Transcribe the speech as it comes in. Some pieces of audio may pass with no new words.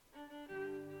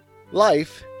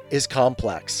Life is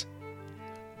complex.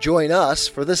 Join us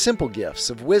for the simple gifts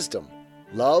of wisdom,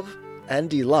 love, and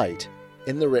delight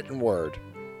in the written word.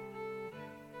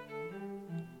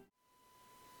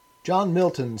 John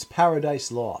Milton's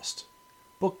Paradise Lost,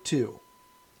 Book 2,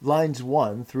 lines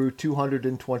 1 through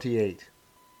 228.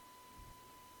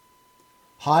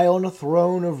 High on a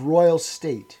throne of royal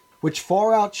state, which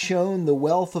far outshone the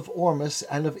wealth of Ormus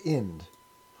and of Ind,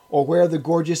 or where the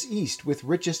gorgeous East with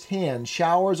richest hand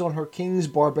showers on her kings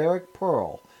barbaric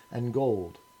pearl and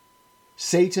gold,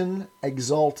 Satan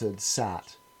exalted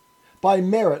sat, by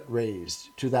merit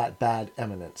raised to that bad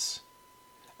eminence,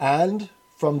 and,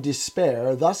 from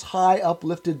despair thus high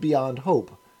uplifted beyond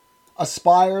hope,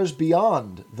 aspires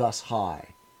beyond thus high,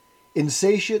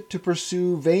 insatiate to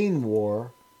pursue vain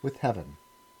war with heaven.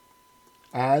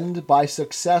 And, by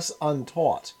success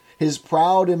untaught, his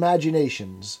proud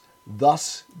imaginations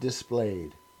thus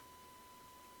displayed.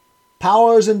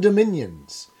 Powers and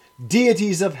dominions,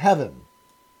 deities of heaven,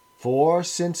 for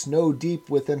since no deep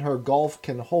within her gulf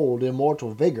can hold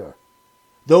immortal vigor,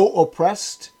 though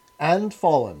oppressed and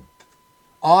fallen,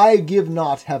 I give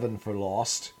not heaven for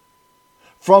lost.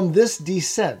 From this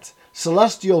descent,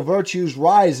 celestial virtues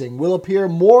rising will appear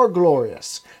more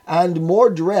glorious and more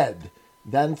dread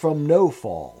than from no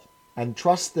fall, and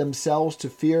trust themselves to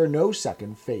fear no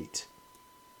second fate.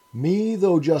 Me,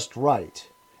 though just right,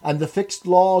 and the fixed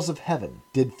laws of heaven,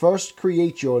 did first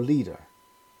create your leader.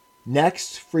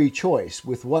 Next, free choice,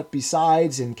 with what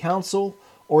besides in council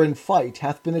or in fight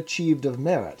hath been achieved of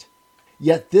merit.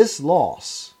 Yet this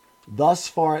loss, thus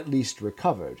far at least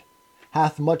recovered,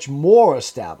 hath much more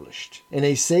established in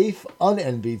a safe,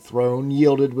 unenvied throne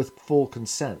yielded with full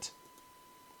consent.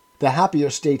 The happier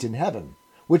state in heaven,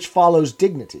 which follows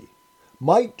dignity,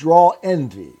 might draw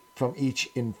envy from each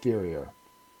inferior.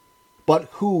 But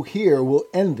who here will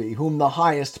envy whom the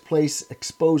highest place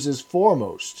exposes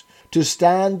foremost to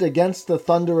stand against the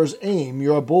thunderer's aim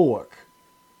your bulwark,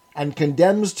 and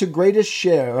condemns to greatest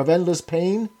share of endless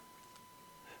pain?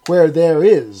 Where there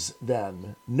is,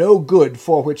 then, no good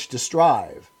for which to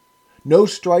strive, no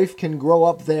strife can grow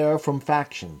up there from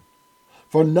faction,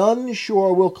 for none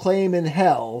sure will claim in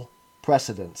hell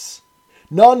precedence,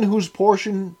 none whose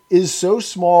portion is so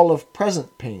small of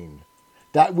present pain,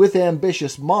 that with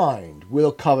ambitious mind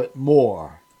will covet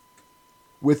more.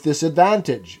 With this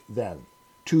advantage, then,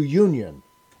 to union,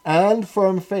 and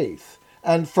firm faith,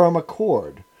 and firm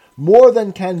accord, more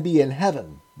than can be in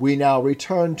heaven, we now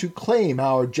return to claim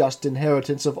our just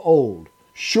inheritance of old,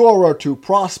 surer to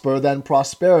prosper than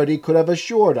prosperity could have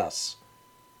assured us.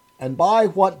 And by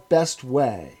what best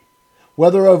way,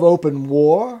 whether of open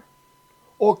war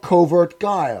or covert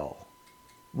guile,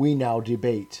 we now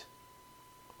debate.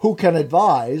 Who can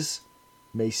advise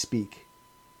may speak.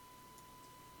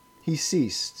 He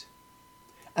ceased,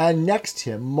 and next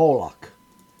him Moloch,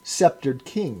 sceptred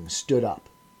king, stood up,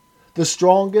 the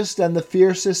strongest and the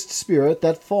fiercest spirit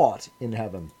that fought in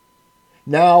heaven,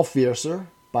 now fiercer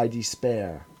by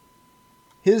despair.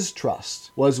 His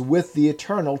trust was with the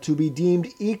eternal to be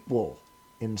deemed equal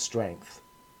in strength,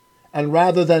 and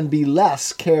rather than be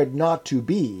less cared not to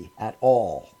be at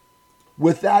all.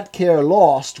 With that care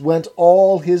lost went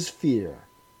all his fear.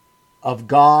 Of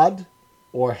God,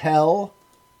 or hell,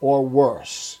 or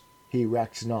worse, he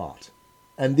recked not.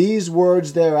 And these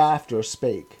words thereafter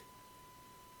spake.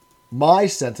 My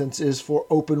sentence is for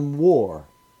open war.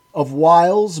 Of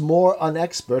wiles more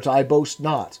unexpert I boast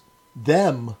not.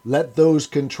 Them let those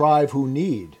contrive who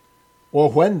need, or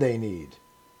when they need,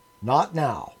 not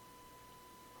now.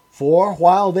 For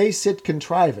while they sit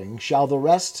contriving, shall the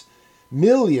rest,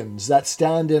 millions that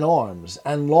stand in arms,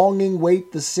 and longing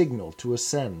wait the signal to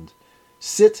ascend,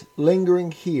 sit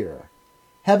lingering here,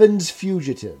 heaven's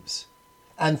fugitives,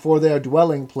 and for their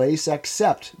dwelling place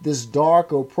accept this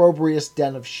dark opprobrious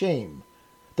den of shame,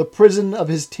 the prison of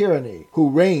his tyranny, who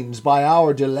reigns by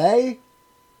our delay?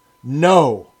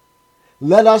 No!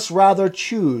 Let us rather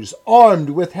choose,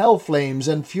 armed with hell flames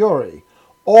and fury,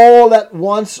 all at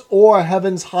once o'er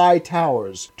heaven's high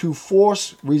towers, to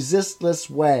force resistless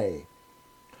way,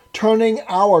 turning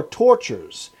our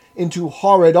tortures into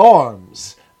horrid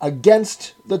arms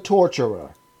against the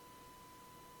torturer.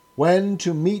 When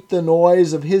to meet the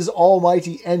noise of his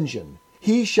almighty engine,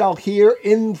 he shall hear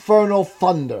infernal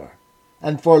thunder,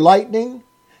 and for lightning,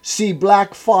 see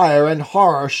black fire and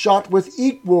horror shot with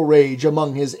equal rage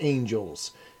among his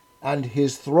angels, and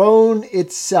his throne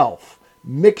itself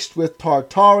mixed with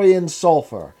Tartarian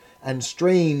sulphur and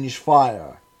strange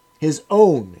fire, his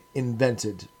own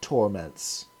invented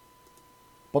torments.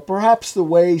 But perhaps the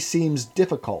way seems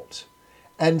difficult,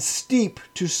 and steep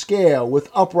to scale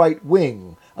with upright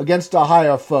wing against a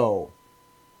higher foe.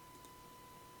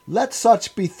 Let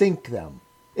such bethink them,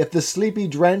 if the sleepy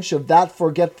drench of that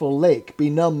forgetful lake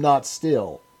benumb not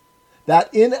still, that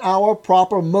in our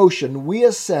proper motion we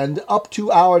ascend up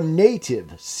to our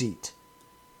native seat.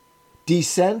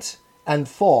 Descent and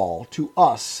fall to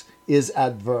us is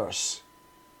adverse.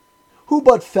 Who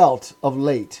but felt of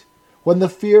late, when the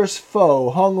fierce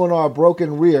foe hung on our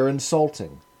broken rear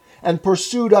insulting, and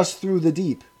pursued us through the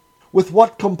deep, with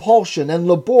what compulsion and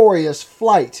laborious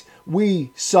flight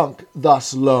we sunk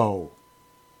thus low?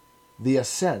 The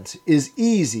ascent is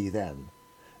easy then,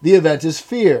 the event is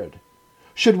feared.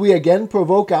 Should we again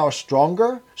provoke our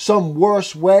stronger, some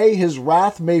worse way his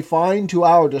wrath may find to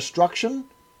our destruction?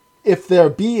 If there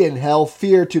be in hell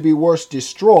fear to be worse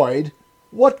destroyed,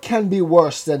 what can be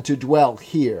worse than to dwell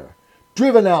here,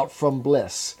 driven out from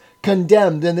bliss,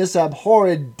 condemned in this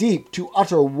abhorred deep to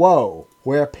utter woe,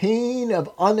 where pain of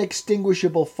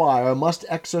unextinguishable fire must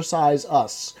exercise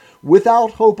us,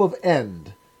 without hope of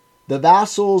end, the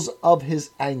vassals of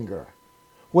his anger,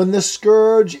 when the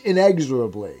scourge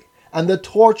inexorably and the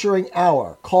torturing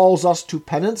hour calls us to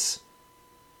penance?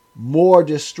 More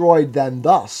destroyed than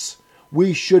thus,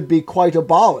 we should be quite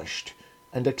abolished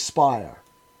and expire.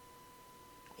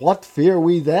 What fear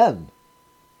we then?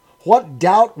 What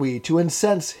doubt we to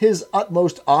incense his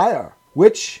utmost ire,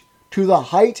 which, to the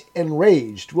height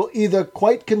enraged, will either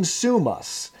quite consume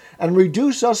us, and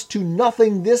reduce us to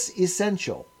nothing this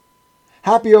essential,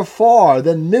 happier far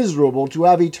than miserable to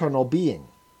have eternal being?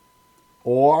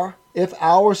 Or, if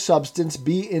our substance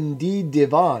be indeed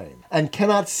divine, and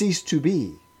cannot cease to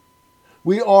be,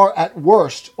 we are at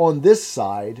worst on this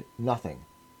side nothing,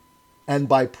 and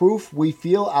by proof we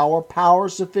feel our power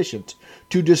sufficient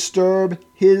to disturb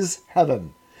his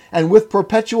heaven, and with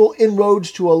perpetual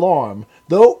inroads to alarm,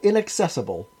 though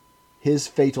inaccessible, his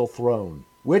fatal throne,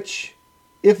 which,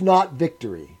 if not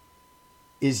victory,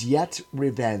 is yet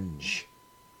revenge.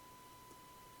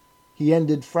 He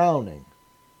ended frowning,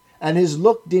 and his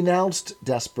look denounced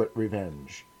desperate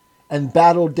revenge, and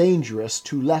battle dangerous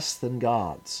to less than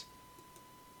gods.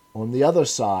 On the other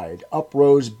side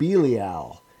uprose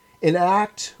Belial, in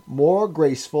act more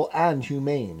graceful and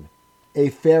humane, a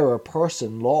fairer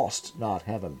person lost not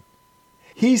heaven.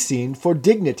 He seemed for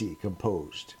dignity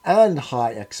composed, and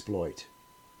high exploit,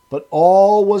 but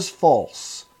all was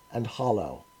false and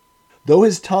hollow, though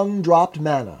his tongue dropped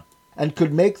manna, and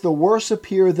could make the worse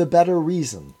appear the better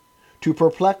reason, to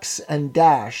perplex and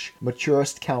dash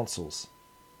maturest counsels.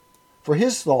 For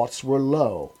his thoughts were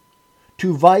low,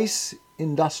 to vice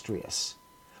industrious,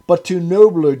 but to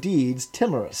nobler deeds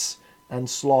timorous and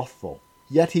slothful.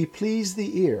 Yet he pleased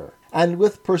the ear, and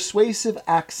with persuasive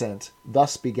accent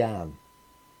thus began.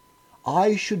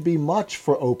 I should be much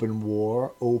for open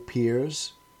war, O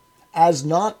peers, as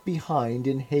not behind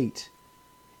in hate,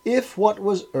 if what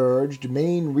was urged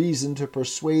main reason to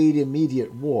persuade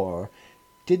immediate war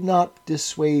did not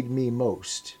dissuade me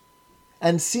most,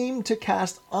 and seemed to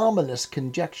cast ominous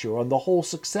conjecture on the whole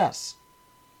success.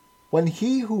 When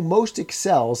he who most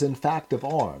excels in fact of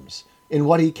arms, in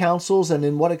what he counsels and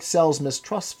in what excels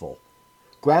mistrustful,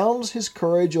 grounds his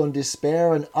courage on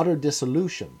despair and utter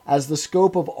dissolution, as the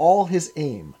scope of all his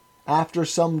aim, after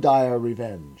some dire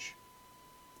revenge.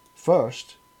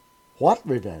 First, what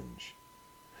revenge?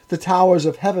 The towers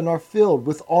of heaven are filled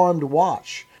with armed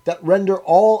watch, that render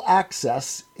all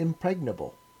access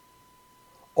impregnable.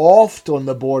 Oft on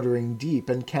the bordering deep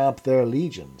encamp their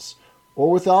legions,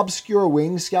 or with obscure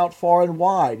wings scout far and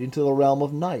wide into the realm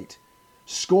of night,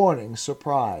 scorning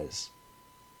surprise.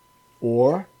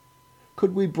 Or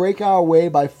could we break our way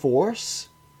by force,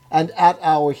 and at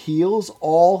our heels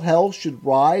all hell should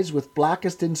rise with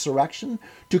blackest insurrection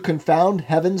to confound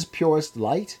heaven's purest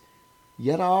light,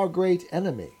 yet our great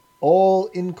enemy, all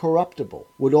incorruptible,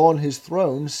 would on his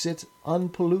throne sit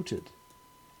unpolluted,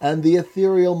 and the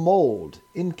ethereal mould,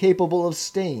 incapable of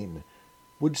stain,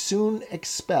 would soon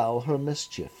expel her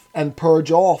mischief, and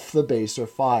purge off the baser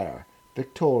fire,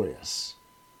 victorious.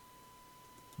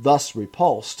 Thus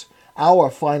repulsed, our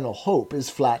final hope is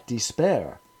flat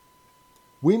despair.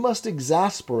 We must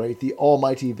exasperate the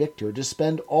almighty victor to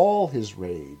spend all his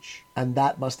rage, and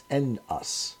that must end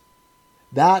us.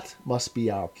 That must be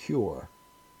our cure,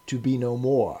 to be no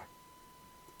more.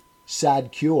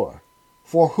 Sad cure,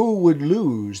 for who would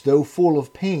lose, though full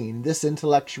of pain, this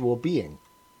intellectual being,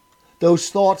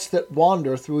 those thoughts that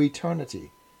wander through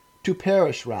eternity, to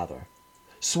perish rather,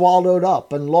 swallowed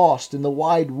up and lost in the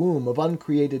wide womb of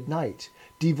uncreated night,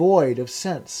 devoid of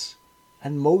sense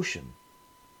and motion?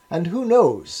 And who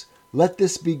knows, let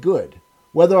this be good,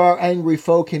 whether our angry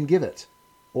foe can give it,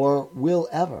 or will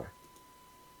ever?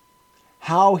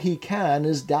 How he can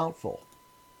is doubtful.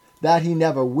 That he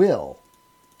never will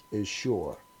is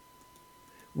sure.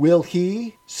 Will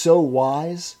he, so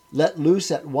wise, let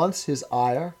loose at once his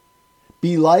ire,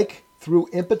 be like, through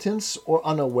impotence or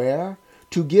unaware,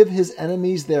 to give his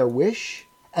enemies their wish,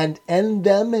 and end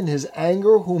them in his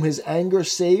anger whom his anger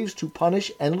saves to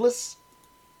punish endless?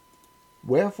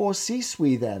 Wherefore cease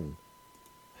we then?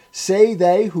 Say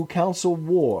they who counsel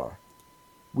war,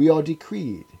 we are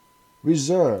decreed,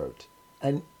 reserved,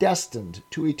 and destined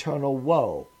to eternal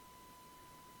woe.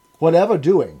 Whatever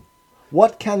doing,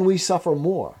 what can we suffer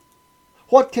more?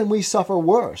 What can we suffer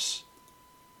worse?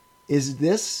 Is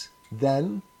this,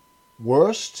 then,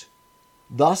 worst,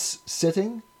 thus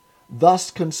sitting,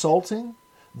 thus consulting,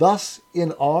 thus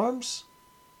in arms?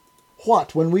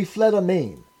 What, when we fled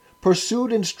amain,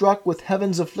 pursued and struck with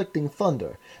heaven's afflicting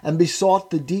thunder, and besought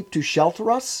the deep to shelter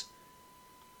us?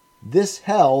 This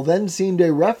hell then seemed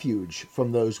a refuge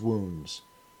from those wounds.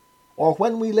 Or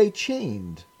when we lay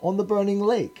chained on the burning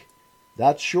lake,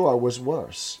 that sure was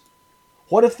worse.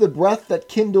 What if the breath that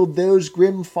kindled those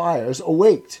grim fires,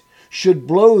 awaked, should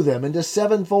blow them into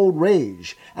sevenfold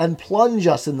rage, and plunge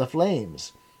us in the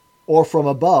flames? Or from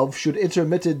above should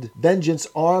intermitted vengeance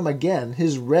arm again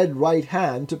his red right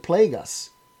hand to plague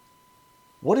us?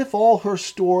 What if all her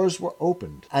stores were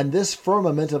opened, and this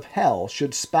firmament of hell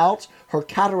should spout her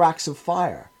cataracts of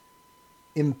fire,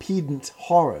 impedent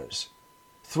horrors,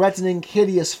 threatening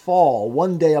hideous fall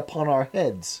one day upon our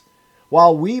heads,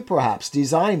 while we perhaps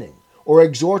designing or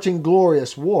exhorting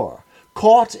glorious war,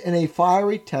 caught in a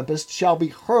fiery tempest, shall be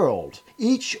hurled,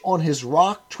 each on his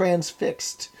rock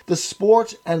transfixed, the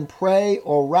sport and prey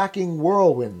or racking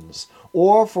whirlwinds,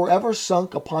 or forever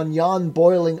sunk upon yon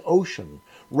boiling ocean,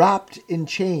 wrapped in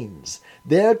chains,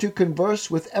 there to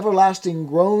converse with everlasting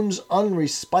groans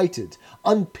unrespited,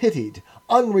 unpitied,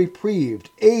 unreprieved,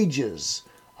 ages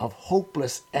of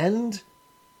hopeless end?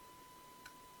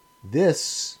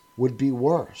 This would be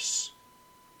worse.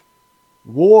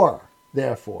 War,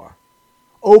 therefore,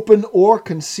 open or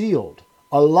concealed,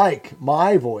 alike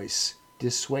my voice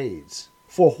dissuades.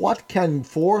 For what can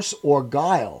force or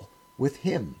guile with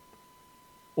him?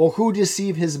 Or who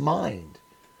deceive his mind,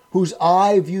 whose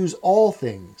eye views all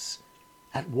things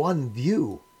at one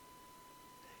view?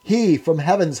 He from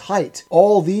heaven's height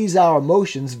all these our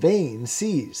motions vain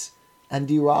sees and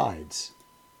derides.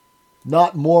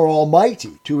 Not more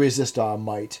almighty to resist our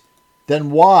might,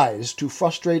 than wise to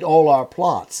frustrate all our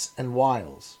plots and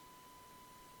wiles.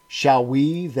 Shall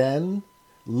we, then,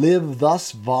 live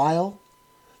thus vile,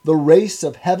 the race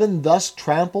of heaven thus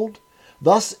trampled,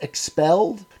 thus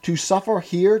expelled, to suffer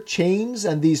here chains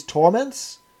and these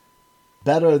torments?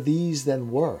 Better these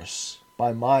than worse,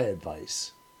 by my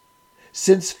advice.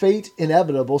 Since fate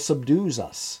inevitable subdues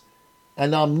us,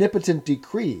 and omnipotent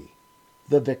decree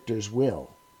the victor's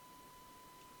will.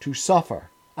 To suffer,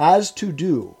 as to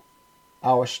do,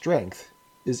 our strength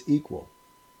is equal,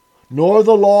 nor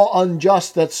the law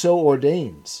unjust that so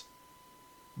ordains.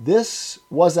 This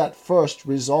was at first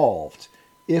resolved,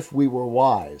 if we were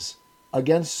wise,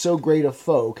 against so great a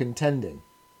foe contending,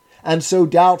 and so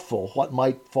doubtful what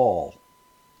might fall.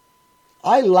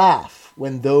 I laugh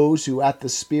when those who at the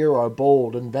spear are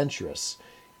bold and venturous,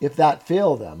 if that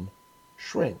fail them,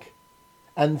 shrink,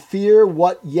 and fear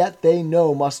what yet they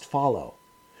know must follow,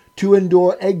 to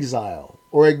endure exile,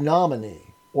 or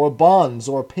ignominy, or bonds,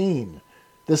 or pain,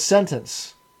 the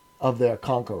sentence of their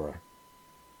conqueror.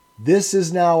 This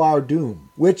is now our doom,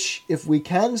 which, if we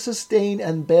can sustain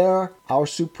and bear, our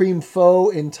supreme foe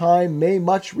in time may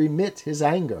much remit his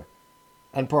anger,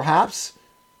 and perhaps,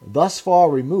 thus far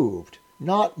removed,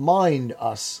 not mind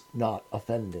us not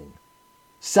offending,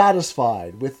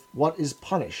 satisfied with what is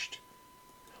punished.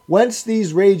 Whence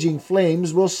these raging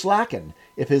flames will slacken,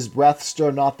 if his breath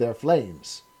stir not their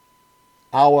flames.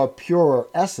 Our purer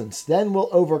essence then will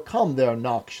overcome their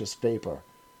noxious vapor,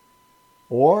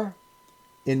 or,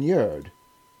 inured,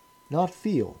 not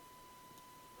feel,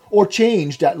 or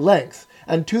changed at length,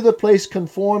 and to the place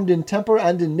conformed in temper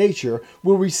and in nature,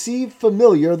 will receive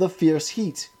familiar the fierce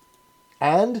heat,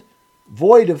 and,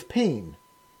 void of pain,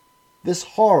 this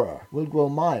horror will grow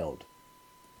mild,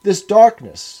 this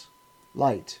darkness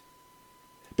light.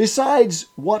 Besides,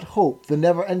 what hope the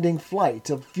never-ending flight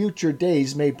of future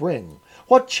days may bring?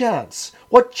 What chance,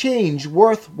 what change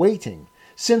worth waiting,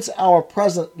 since our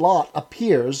present lot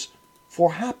appears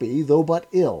for happy though but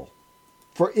ill,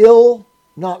 for ill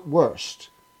not worst,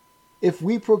 if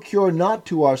we procure not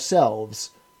to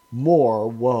ourselves more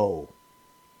woe.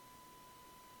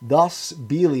 Thus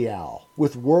Belial,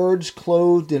 with words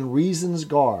clothed in reason's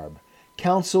garb,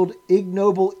 counseled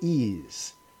ignoble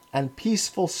ease and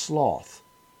peaceful sloth,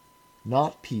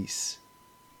 not peace.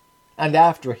 And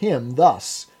after him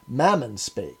thus Mammon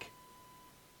spake: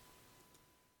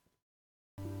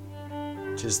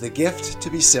 'Tis the gift to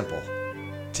be simple.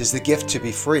 'Tis the gift to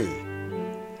be free.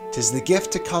 'Tis the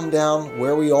gift to come down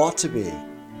where we ought to be.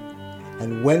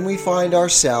 And when we find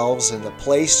ourselves in the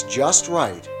place just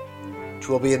right,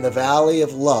 'twill be in the valley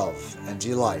of love and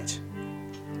delight.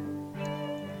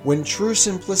 When true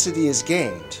simplicity is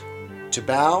gained, to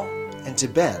bow and to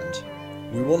bend,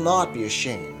 we will not be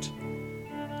ashamed.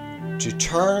 To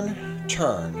turn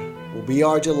will be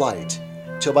our delight,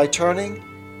 till by turning,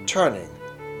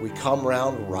 we come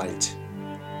round right.